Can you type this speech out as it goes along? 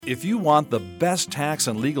If you want the best tax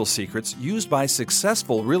and legal secrets used by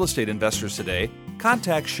successful real estate investors today,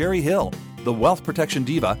 contact Sherry Hill, the Wealth Protection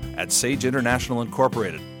Diva at Sage International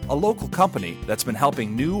Incorporated, a local company that's been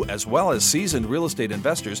helping new as well as seasoned real estate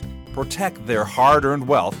investors protect their hard-earned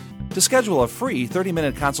wealth. To schedule a free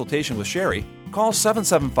 30-minute consultation with Sherry, call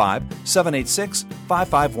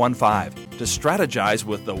 775-786-5515 to strategize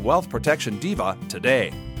with the Wealth Protection Diva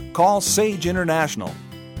today. Call Sage International.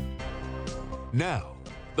 Now,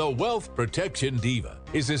 the Wealth Protection Diva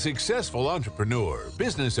is a successful entrepreneur,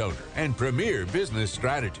 business owner, and premier business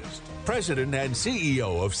strategist, president and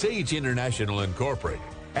CEO of Sage International Incorporated,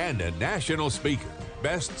 and a national speaker,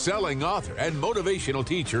 best-selling author, and motivational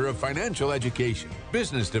teacher of financial education,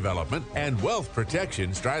 business development, and wealth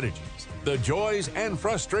protection strategies. The joys and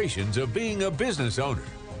frustrations of being a business owner.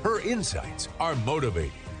 Her insights are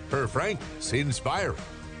motivating, her frankness inspiring.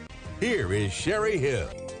 Here is Sherry Hill.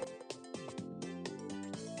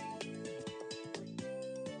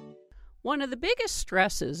 One of the biggest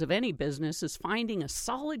stresses of any business is finding a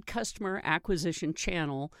solid customer acquisition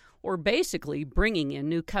channel, or basically bringing in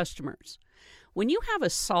new customers. When you have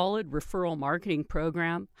a solid referral marketing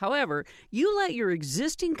program, however, you let your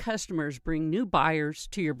existing customers bring new buyers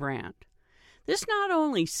to your brand. This not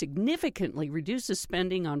only significantly reduces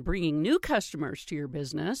spending on bringing new customers to your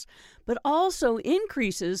business, but also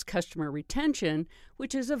increases customer retention,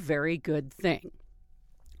 which is a very good thing.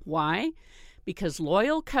 Why? Because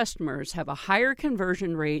loyal customers have a higher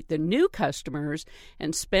conversion rate than new customers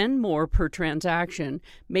and spend more per transaction,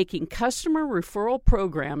 making customer referral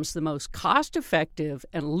programs the most cost-effective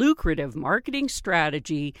and lucrative marketing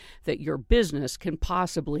strategy that your business can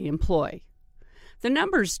possibly employ. The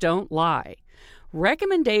numbers don't lie.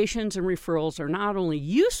 Recommendations and referrals are not only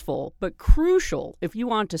useful, but crucial if you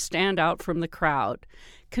want to stand out from the crowd.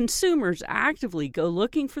 Consumers actively go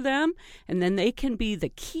looking for them, and then they can be the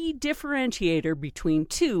key differentiator between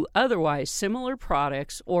two otherwise similar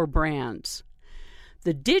products or brands.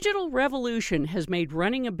 The digital revolution has made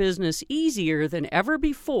running a business easier than ever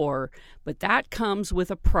before, but that comes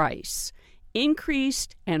with a price: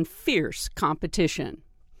 increased and fierce competition.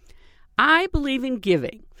 I believe in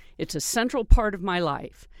giving. It's a central part of my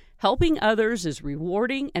life. Helping others is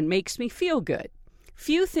rewarding and makes me feel good.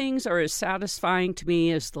 Few things are as satisfying to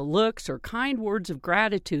me as the looks or kind words of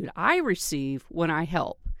gratitude I receive when I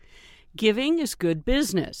help. Giving is good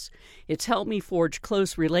business. It's helped me forge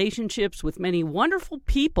close relationships with many wonderful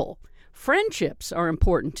people. Friendships are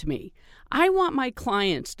important to me. I want my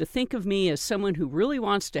clients to think of me as someone who really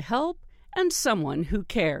wants to help and someone who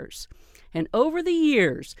cares. And over the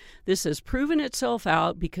years, this has proven itself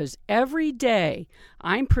out because every day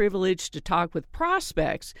I'm privileged to talk with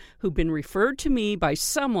prospects who've been referred to me by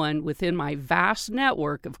someone within my vast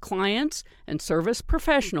network of clients and service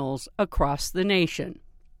professionals across the nation.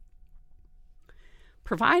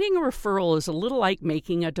 Providing a referral is a little like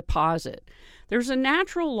making a deposit. There's a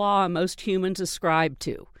natural law most humans ascribe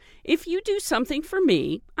to. If you do something for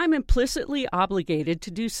me, I'm implicitly obligated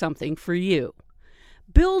to do something for you.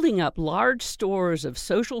 Building up large stores of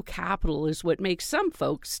social capital is what makes some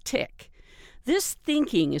folks tick. This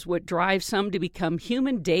thinking is what drives some to become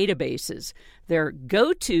human databases. Their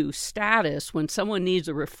go-to status when someone needs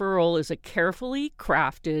a referral is a carefully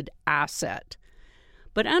crafted asset.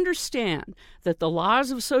 But understand that the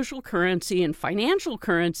laws of social currency and financial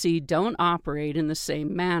currency don't operate in the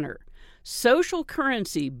same manner. Social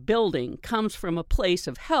currency building comes from a place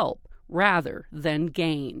of help rather than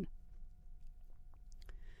gain.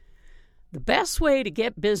 The best way to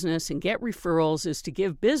get business and get referrals is to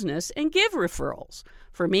give business and give referrals.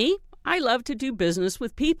 For me, I love to do business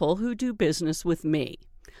with people who do business with me.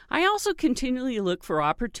 I also continually look for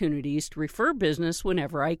opportunities to refer business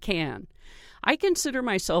whenever I can. I consider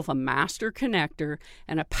myself a master connector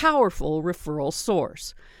and a powerful referral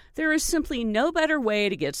source. There is simply no better way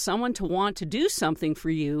to get someone to want to do something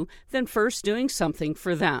for you than first doing something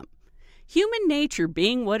for them. Human nature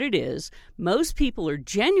being what it is, most people are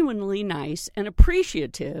genuinely nice and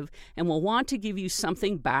appreciative and will want to give you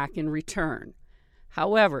something back in return.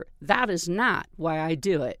 However, that is not why I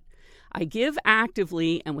do it. I give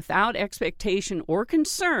actively and without expectation or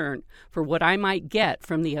concern for what I might get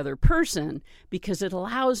from the other person because it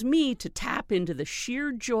allows me to tap into the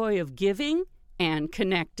sheer joy of giving and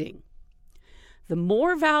connecting. The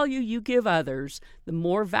more value you give others, the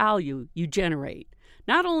more value you generate.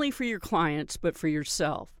 Not only for your clients, but for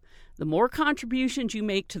yourself. The more contributions you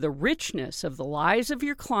make to the richness of the lives of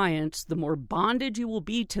your clients, the more bonded you will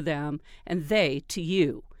be to them and they to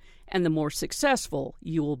you, and the more successful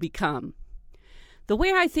you will become. The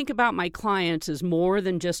way I think about my clients is more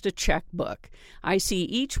than just a checkbook. I see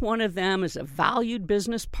each one of them as a valued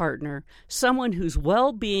business partner, someone whose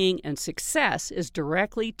well-being and success is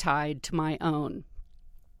directly tied to my own.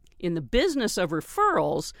 In the business of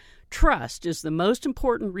referrals, trust is the most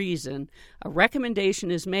important reason a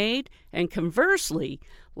recommendation is made, and conversely,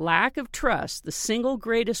 lack of trust the single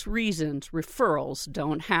greatest reasons referrals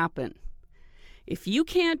don't happen. If you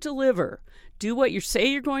can't deliver, do what you say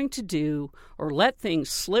you're going to do, or let things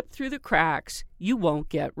slip through the cracks, you won't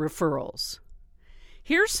get referrals.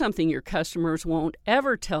 Here's something your customers won't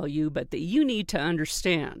ever tell you, but that you need to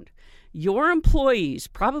understand. Your employees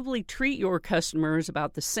probably treat your customers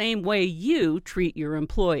about the same way you treat your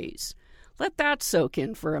employees. Let that soak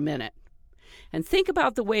in for a minute. And think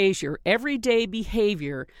about the ways your everyday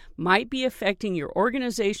behavior might be affecting your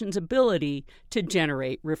organization's ability to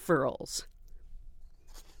generate referrals.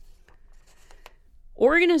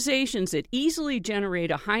 Organizations that easily generate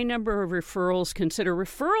a high number of referrals consider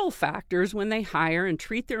referral factors when they hire and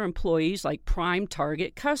treat their employees like prime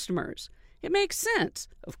target customers. It makes sense,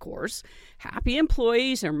 of course. Happy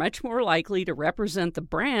employees are much more likely to represent the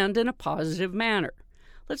brand in a positive manner.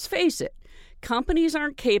 Let's face it, companies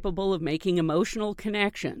aren't capable of making emotional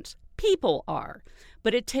connections. People are,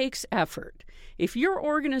 but it takes effort. If your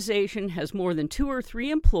organization has more than 2 or 3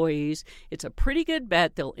 employees, it's a pretty good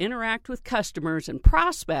bet they'll interact with customers and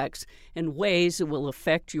prospects in ways that will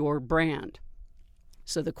affect your brand.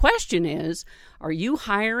 So the question is, are you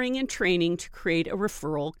hiring and training to create a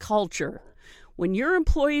referral culture? When your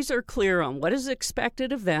employees are clear on what is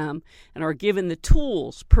expected of them and are given the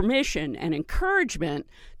tools, permission, and encouragement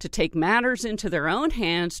to take matters into their own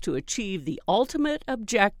hands to achieve the ultimate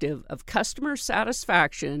objective of customer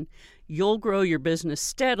satisfaction, you'll grow your business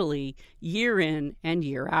steadily year in and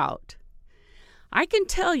year out. I can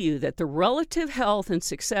tell you that the relative health and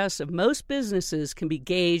success of most businesses can be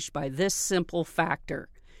gauged by this simple factor: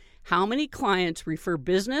 how many clients refer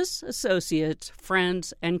business, associates,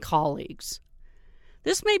 friends, and colleagues.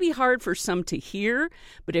 This may be hard for some to hear,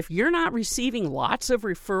 but if you're not receiving lots of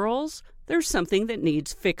referrals, there's something that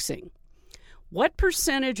needs fixing. What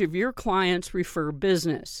percentage of your clients refer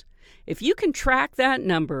business? If you can track that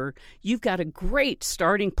number, you've got a great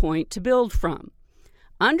starting point to build from.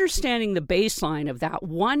 Understanding the baseline of that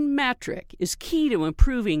one metric is key to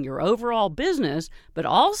improving your overall business, but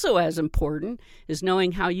also as important is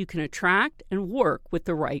knowing how you can attract and work with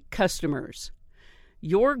the right customers.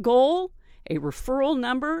 Your goal? A referral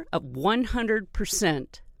number of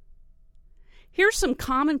 100%. Here's some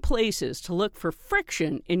common places to look for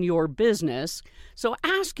friction in your business, so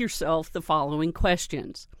ask yourself the following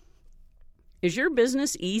questions. Is your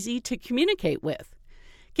business easy to communicate with?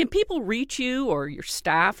 Can people reach you or your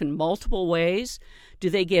staff in multiple ways? Do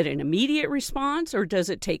they get an immediate response, or does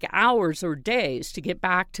it take hours or days to get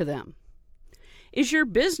back to them? Is your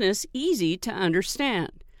business easy to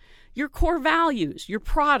understand? Your core values, your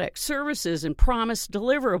products, services, and promised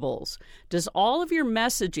deliverables. Does all of your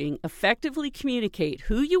messaging effectively communicate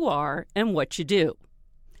who you are and what you do?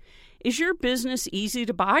 Is your business easy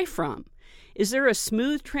to buy from? Is there a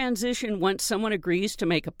smooth transition once someone agrees to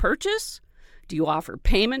make a purchase? Do you offer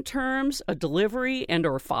payment terms, a delivery,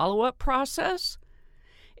 and/or follow-up process?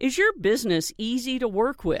 Is your business easy to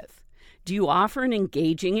work with? Do you offer an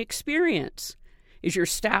engaging experience? Is your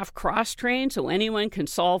staff cross-trained so anyone can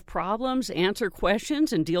solve problems, answer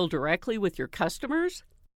questions, and deal directly with your customers?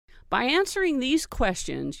 By answering these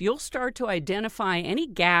questions, you'll start to identify any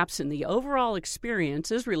gaps in the overall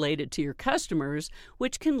experiences related to your customers,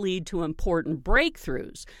 which can lead to important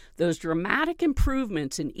breakthroughs, those dramatic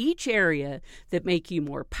improvements in each area that make you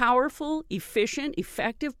more powerful, efficient,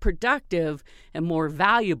 effective, productive, and more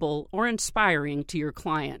valuable or inspiring to your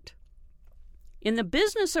client. In the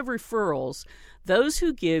business of referrals, those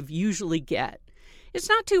who give usually get. It's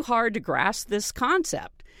not too hard to grasp this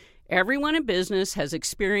concept. Everyone in business has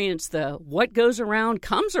experienced the what goes around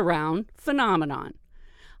comes around phenomenon.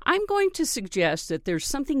 I'm going to suggest that there's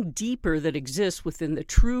something deeper that exists within the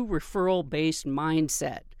true referral-based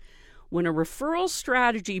mindset. When a referral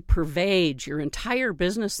strategy pervades your entire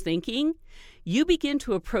business thinking, you begin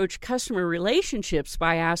to approach customer relationships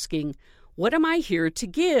by asking, what am I here to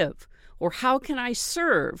give? Or how can I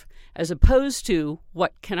serve, as opposed to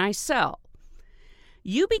what can I sell?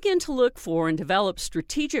 You begin to look for and develop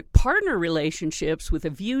strategic partner relationships with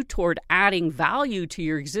a view toward adding value to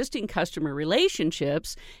your existing customer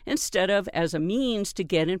relationships instead of as a means to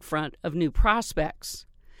get in front of new prospects.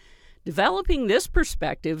 Developing this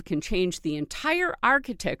perspective can change the entire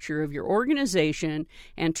architecture of your organization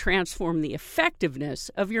and transform the effectiveness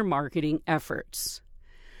of your marketing efforts.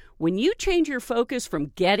 When you change your focus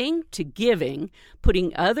from getting to giving,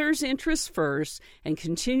 putting others' interests first, and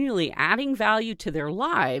continually adding value to their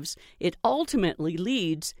lives, it ultimately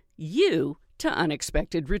leads you to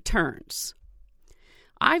unexpected returns.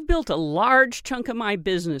 I've built a large chunk of my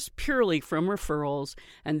business purely from referrals,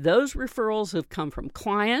 and those referrals have come from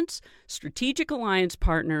clients, strategic alliance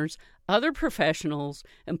partners, other professionals,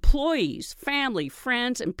 employees, family,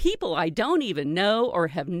 friends, and people I don't even know or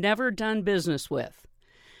have never done business with.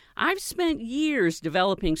 I've spent years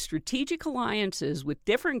developing strategic alliances with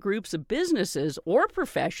different groups of businesses or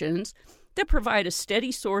professions that provide a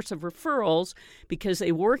steady source of referrals because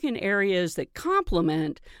they work in areas that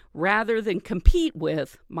complement rather than compete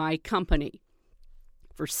with my company.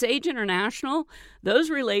 For Sage International, those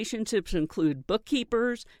relationships include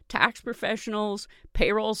bookkeepers, tax professionals,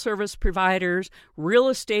 payroll service providers, real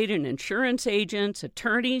estate and insurance agents,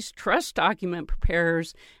 attorneys, trust document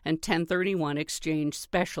preparers, and 1031 exchange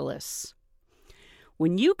specialists.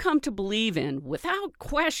 When you come to believe in, without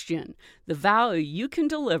question, the value you can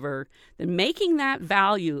deliver, then making that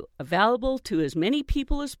value available to as many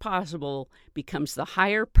people as possible becomes the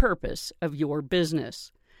higher purpose of your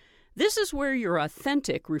business. This is where your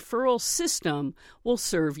authentic referral system will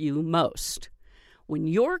serve you most. When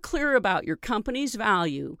you're clear about your company's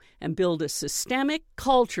value and build a systemic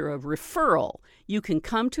culture of referral, you can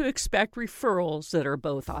come to expect referrals that are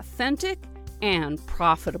both authentic and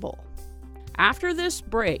profitable. After this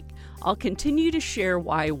break, I'll continue to share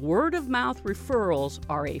why word-of-mouth referrals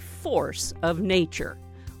are a force of nature.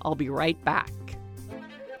 I'll be right back.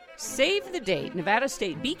 Save the date. Nevada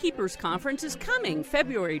State Beekeepers Conference is coming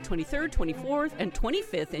February 23rd, 24th, and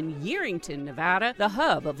 25th in Yerington, Nevada, the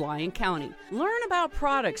hub of Lyon County. Learn about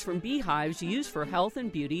products from beehives used for health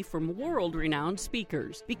and beauty from world-renowned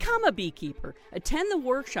speakers. Become a beekeeper. Attend the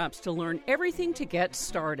workshops to learn everything to get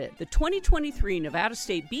started. The 2023 Nevada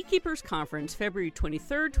State Beekeepers Conference, February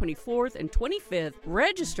 23rd, 24th, and 25th.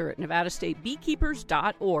 Register at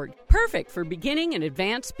nevadastatebeekeepers.org. Perfect for beginning and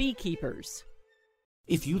advanced beekeepers.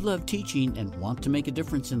 If you love teaching and want to make a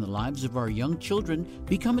difference in the lives of our young children,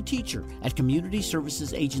 become a teacher at Community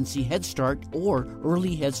Services Agency Head Start or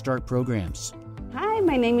Early Head Start programs. Hi,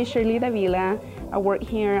 my name is Shirley Davila. I work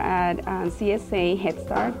here at CSA Head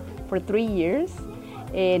Start for 3 years,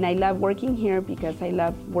 and I love working here because I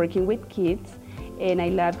love working with kids and I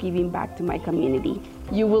love giving back to my community.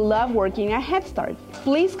 You will love working at Head Start.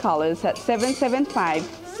 Please call us at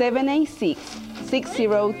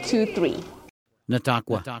 775-786-6023.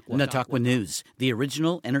 Natakwa News, the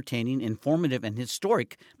original, entertaining, informative, and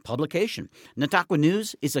historic publication. Natakwa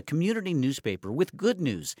News is a community newspaper with good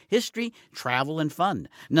news, history, travel, and fun.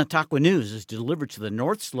 Natakwa News is delivered to the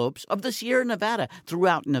north slopes of the Sierra Nevada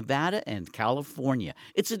throughout Nevada and California.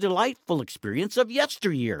 It's a delightful experience of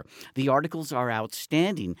yesteryear. The articles are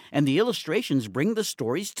outstanding, and the illustrations bring the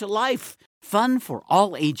stories to life. Fun for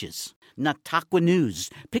all ages. Natakwa News.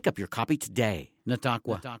 Pick up your copy today.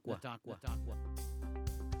 Natakwa.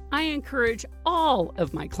 I encourage all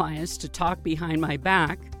of my clients to talk behind my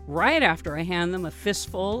back right after I hand them a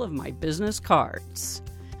fistful of my business cards.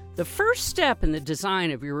 The first step in the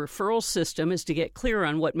design of your referral system is to get clear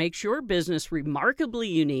on what makes your business remarkably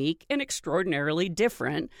unique and extraordinarily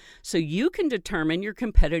different so you can determine your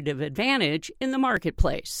competitive advantage in the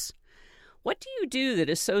marketplace. What do you do that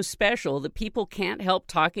is so special that people can't help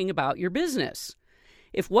talking about your business?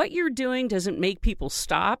 If what you're doing doesn't make people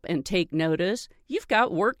stop and take notice, you've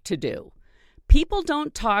got work to do. People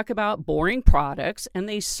don't talk about boring products, and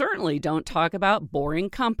they certainly don't talk about boring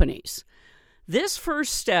companies. This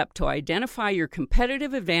first step to identify your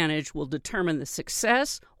competitive advantage will determine the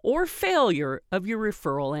success or failure of your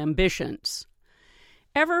referral ambitions.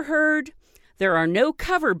 Ever heard? There are no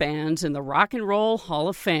cover bands in the Rock and Roll Hall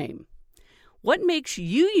of Fame. What makes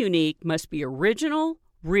you unique must be original,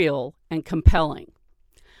 real, and compelling.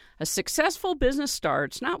 A successful business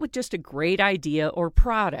starts not with just a great idea or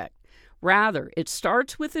product. Rather, it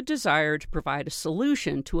starts with a desire to provide a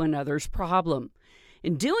solution to another's problem.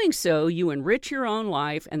 In doing so, you enrich your own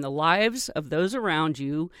life and the lives of those around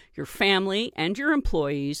you, your family, and your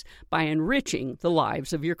employees by enriching the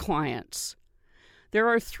lives of your clients. There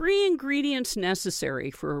are 3 ingredients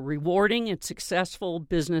necessary for a rewarding and successful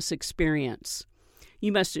business experience.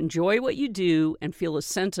 You must enjoy what you do and feel a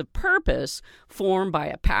sense of purpose formed by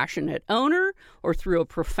a passionate owner or through a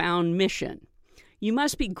profound mission. You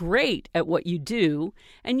must be great at what you do,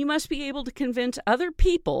 and you must be able to convince other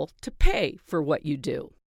people to pay for what you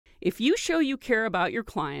do. If you show you care about your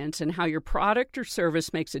clients and how your product or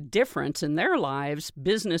service makes a difference in their lives,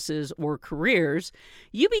 businesses, or careers,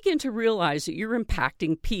 you begin to realize that you're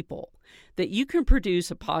impacting people. that you can produce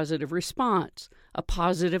a positive response, a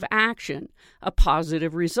positive action, a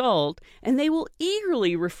positive result, and they will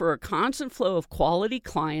eagerly refer a constant flow of quality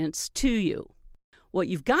clients to you. What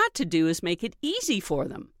you've got to do is make it easy for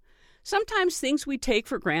them. Sometimes things we take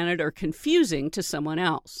for granted are confusing to someone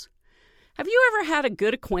else. Have you ever had a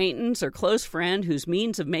good acquaintance or close friend whose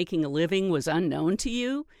means of making a living was unknown to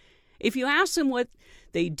you? If you ask them what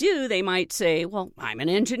they do, they might say, well, I'm an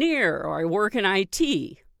engineer or I work in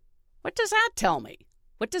IT. What does that tell me?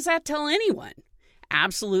 What does that tell anyone?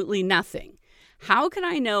 Absolutely nothing. How can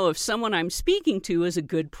I know if someone I'm speaking to is a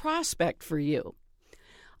good prospect for you?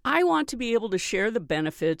 I want to be able to share the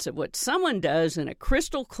benefits of what someone does in a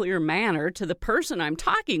crystal clear manner to the person I'm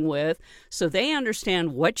talking with so they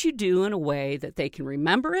understand what you do in a way that they can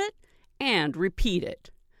remember it and repeat it.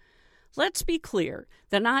 Let's be clear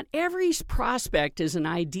that not every prospect is an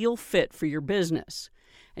ideal fit for your business.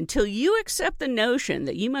 Until you accept the notion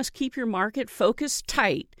that you must keep your market focus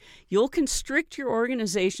tight, you'll constrict your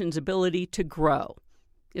organization's ability to grow.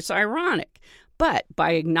 It's ironic, but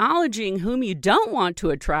by acknowledging whom you don't want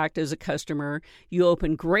to attract as a customer, you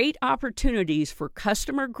open great opportunities for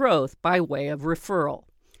customer growth by way of referral.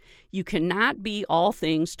 You cannot be all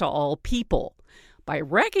things to all people. By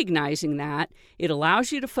recognizing that, it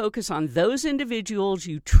allows you to focus on those individuals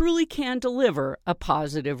you truly can deliver a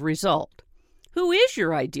positive result. Who is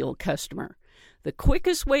your ideal customer? The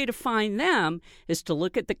quickest way to find them is to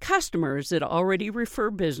look at the customers that already refer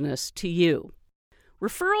business to you.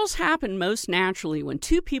 Referrals happen most naturally when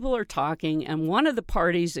two people are talking and one of the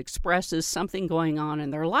parties expresses something going on in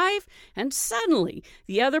their life, and suddenly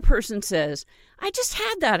the other person says, I just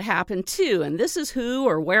had that happen too, and this is who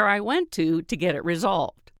or where I went to get it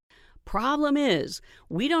resolved. Problem is,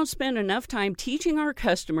 we don't spend enough time teaching our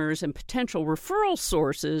customers and potential referral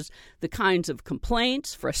sources the kinds of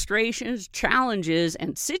complaints, frustrations, challenges,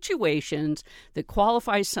 and situations that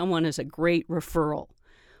qualify someone as a great referral.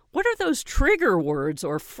 What are those trigger words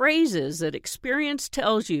or phrases that experience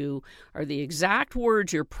tells you are the exact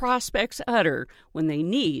words your prospects utter when they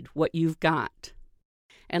need what you've got?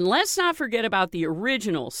 And let's not forget about the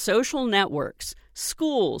original social networks,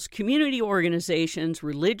 schools, community organizations,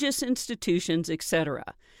 religious institutions, etc.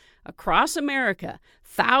 Across America,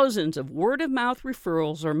 thousands of word-of-mouth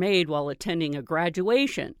referrals are made while attending a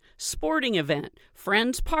graduation, sporting event,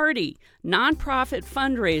 friend's party, nonprofit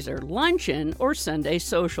fundraiser, luncheon, or Sunday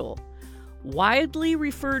social. Widely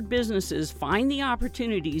referred businesses find the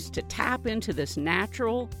opportunities to tap into this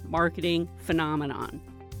natural marketing phenomenon.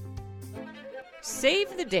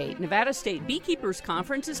 Save the date. Nevada State Beekeepers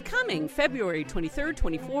Conference is coming February 23rd,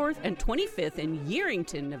 24th, and 25th in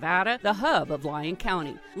Yerington, Nevada, the hub of Lyon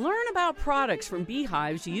County. Learn about products from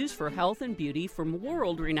beehives used for health and beauty from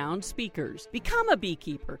world-renowned speakers. Become a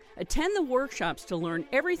beekeeper. Attend the workshops to learn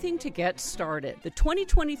everything to get started. The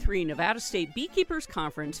 2023 Nevada State Beekeepers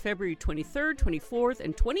Conference, February 23rd, 24th,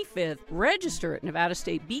 and 25th. Register at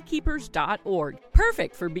nevadastatebeekeepers.org.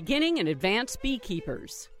 Perfect for beginning and advanced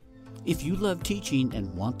beekeepers. If you love teaching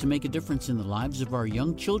and want to make a difference in the lives of our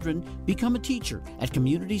young children, become a teacher at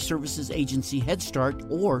Community Services Agency Head Start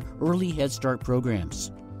or Early Head Start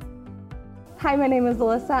programs. Hi, my name is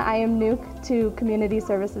Alyssa. I am new to Community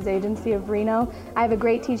Services Agency of Reno. I have a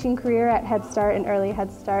great teaching career at Head Start and Early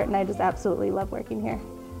Head Start, and I just absolutely love working here.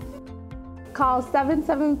 Call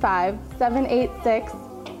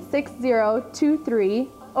 775-786-6023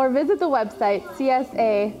 or visit the website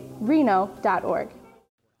csareno.org.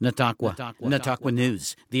 Natakwa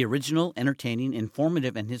News, the original, entertaining,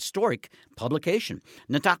 informative, and historic publication.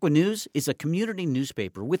 Natakwa News is a community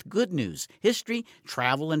newspaper with good news, history,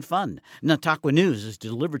 travel, and fun. Natakwa News is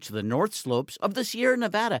delivered to the north slopes of the Sierra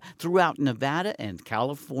Nevada throughout Nevada and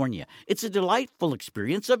California. It's a delightful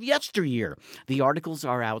experience of yesteryear. The articles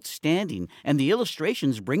are outstanding, and the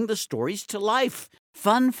illustrations bring the stories to life.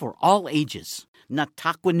 Fun for all ages.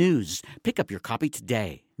 Natakwa News. Pick up your copy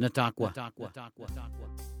today. Natakwa.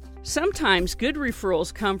 Sometimes good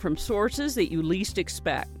referrals come from sources that you least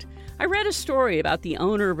expect. I read a story about the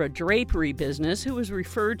owner of a drapery business who was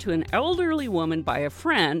referred to an elderly woman by a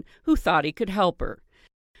friend who thought he could help her.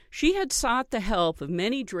 She had sought the help of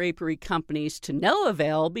many drapery companies to no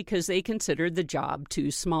avail because they considered the job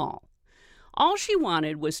too small. All she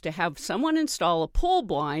wanted was to have someone install a pull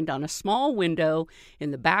blind on a small window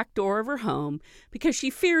in the back door of her home because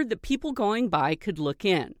she feared that people going by could look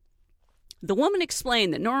in. The woman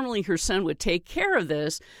explained that normally her son would take care of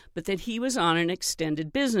this, but that he was on an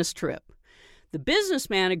extended business trip. The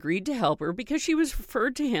businessman agreed to help her because she was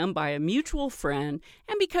referred to him by a mutual friend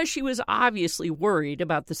and because she was obviously worried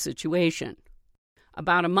about the situation.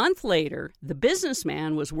 About a month later, the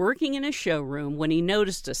businessman was working in a showroom when he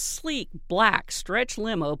noticed a sleek black stretch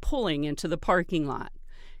limo pulling into the parking lot.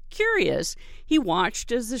 Curious, he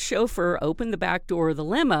watched as the chauffeur opened the back door of the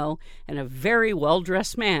limo and a very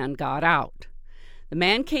well-dressed man got out. The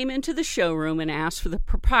man came into the showroom and asked for the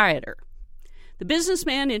proprietor. The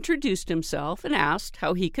businessman introduced himself and asked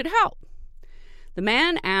how he could help. The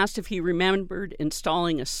man asked if he remembered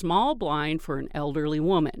installing a small blind for an elderly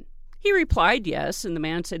woman. He replied yes, and the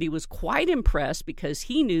man said he was quite impressed because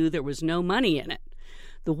he knew there was no money in it.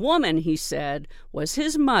 The woman, he said, was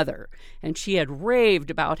his mother, and she had raved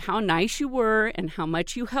about how nice you were and how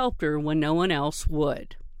much you helped her when no one else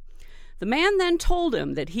would. The man then told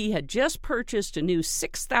him that he had just purchased a new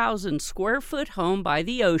 6,000 square foot home by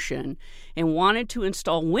the ocean and wanted to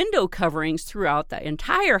install window coverings throughout the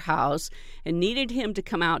entire house and needed him to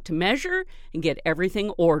come out to measure and get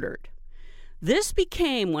everything ordered. This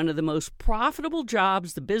became one of the most profitable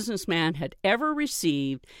jobs the businessman had ever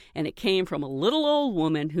received, and it came from a little old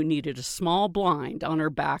woman who needed a small blind on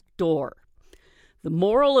her back door. The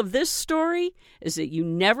moral of this story is that you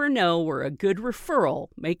never know where a good referral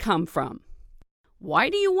may come from.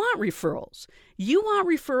 Why do you want referrals? You want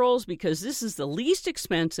referrals because this is the least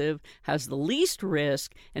expensive, has the least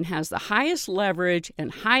risk, and has the highest leverage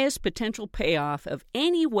and highest potential payoff of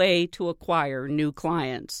any way to acquire new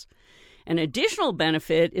clients. An additional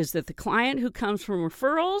benefit is that the client who comes from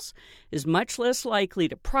referrals is much less likely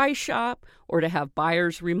to price shop or to have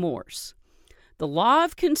buyer's remorse. The law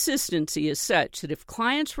of consistency is such that if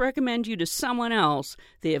clients recommend you to someone else,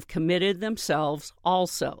 they have committed themselves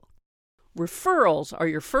also. Referrals are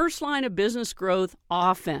your first line of business growth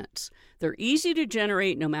offense. They're easy to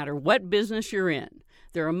generate no matter what business you're in.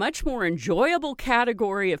 They're a much more enjoyable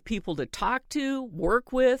category of people to talk to,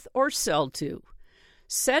 work with, or sell to.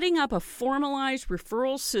 Setting up a formalized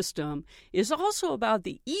referral system is also about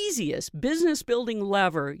the easiest business-building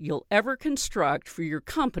lever you'll ever construct for your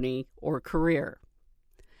company or career.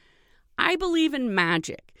 I believe in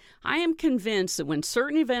magic. I am convinced that when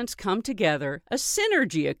certain events come together, a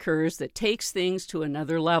synergy occurs that takes things to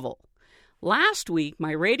another level. Last week,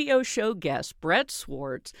 my radio show guest, Brett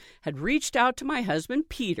Swartz, had reached out to my husband,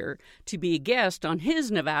 Peter, to be a guest on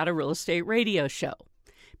his Nevada real estate radio show.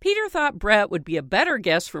 Peter thought Brett would be a better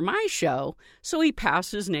guest for my show, so he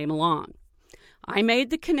passed his name along. I made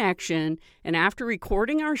the connection, and after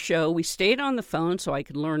recording our show, we stayed on the phone so I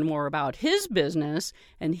could learn more about his business,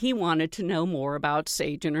 and he wanted to know more about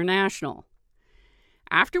Sage International.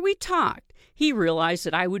 After we talked, he realized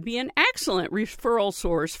that I would be an excellent referral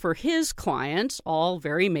source for his clients, all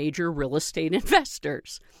very major real estate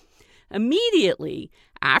investors. Immediately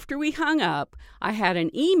after we hung up, I had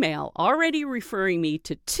an email already referring me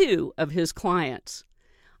to 2 of his clients.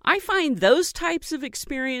 I find those types of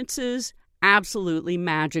experiences absolutely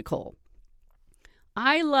magical.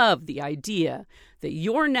 I love the idea that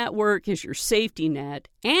your network is your safety net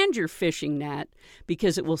and your fishing net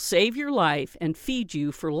because it will save your life and feed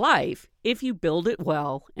you for life if you build it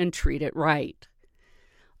well and treat it right.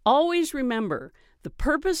 Always remember, the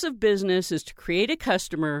purpose of business is to create a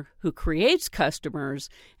customer who creates customers,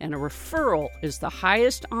 and a referral is the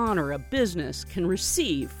highest honor a business can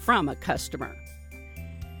receive from a customer.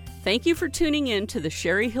 Thank you for tuning in to the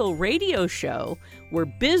Sherry Hill Radio Show, where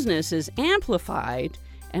business is amplified,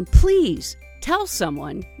 and please tell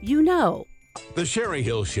someone you know. The Sherry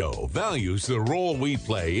Hill Show values the role we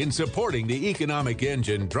play in supporting the economic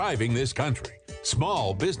engine driving this country.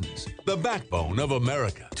 Small business, the backbone of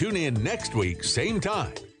America. Tune in next week, same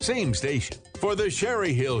time, same station, for The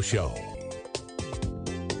Sherry Hill Show.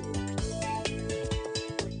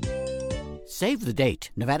 Save the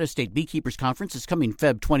date. Nevada State Beekeepers Conference is coming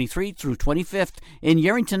Feb 23 through 25th in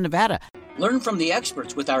Yerington, Nevada. Learn from the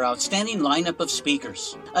experts with our outstanding lineup of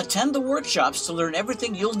speakers. Attend the workshops to learn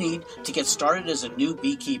everything you'll need to get started as a new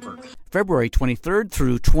beekeeper. February 23rd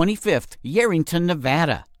through 25th, Yerington,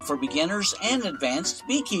 Nevada. For beginners and advanced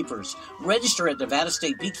beekeepers. Register at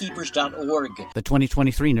nevadastatebeekeepers.org. The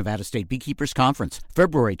 2023 Nevada State Beekeepers Conference,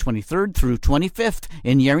 February 23rd through 25th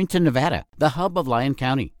in Yerington, Nevada, the hub of Lyon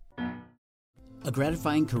County. A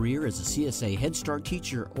gratifying career as a CSA Head Start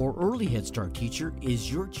teacher or early Head Start teacher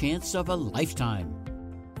is your chance of a lifetime.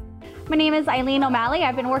 My name is Eileen O'Malley.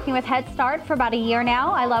 I've been working with Head Start for about a year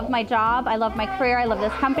now. I love my job. I love my career. I love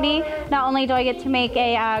this company. Not only do I get to make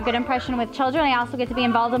a good impression with children, I also get to be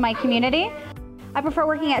involved in my community. I prefer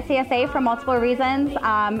working at CSA for multiple reasons.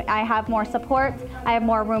 I have more support, I have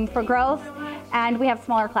more room for growth, and we have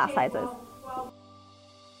smaller class sizes.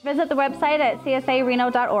 Visit the website at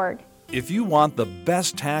csareno.org. If you want the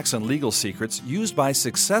best tax and legal secrets used by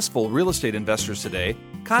successful real estate investors today,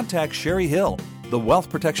 contact Sherry Hill, the Wealth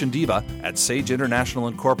Protection Diva at Sage International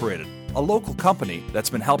Incorporated, a local company that's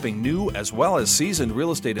been helping new as well as seasoned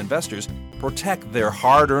real estate investors protect their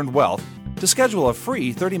hard-earned wealth. To schedule a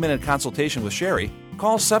free 30-minute consultation with Sherry,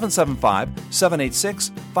 call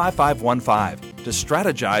 775-786-5515 to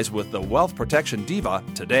strategize with the Wealth Protection Diva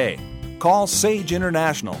today. Call Sage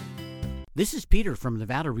International. This is Peter from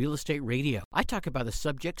Nevada Real Estate Radio. I talk about the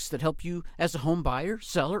subjects that help you as a home buyer,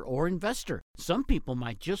 seller, or investor. Some people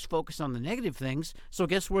might just focus on the negative things, so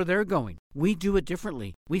guess where they're going? We do it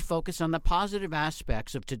differently. We focus on the positive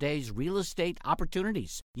aspects of today's real estate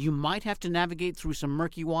opportunities. You might have to navigate through some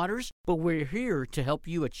murky waters, but we're here to help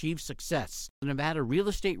you achieve success. The Nevada Real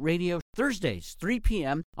Estate Radio, Thursdays, 3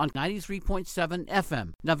 p.m. on 93.7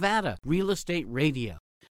 FM. Nevada Real Estate Radio.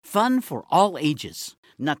 Fun for all ages.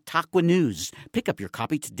 Natakwa News. Pick up your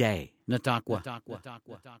copy today. Natakwa.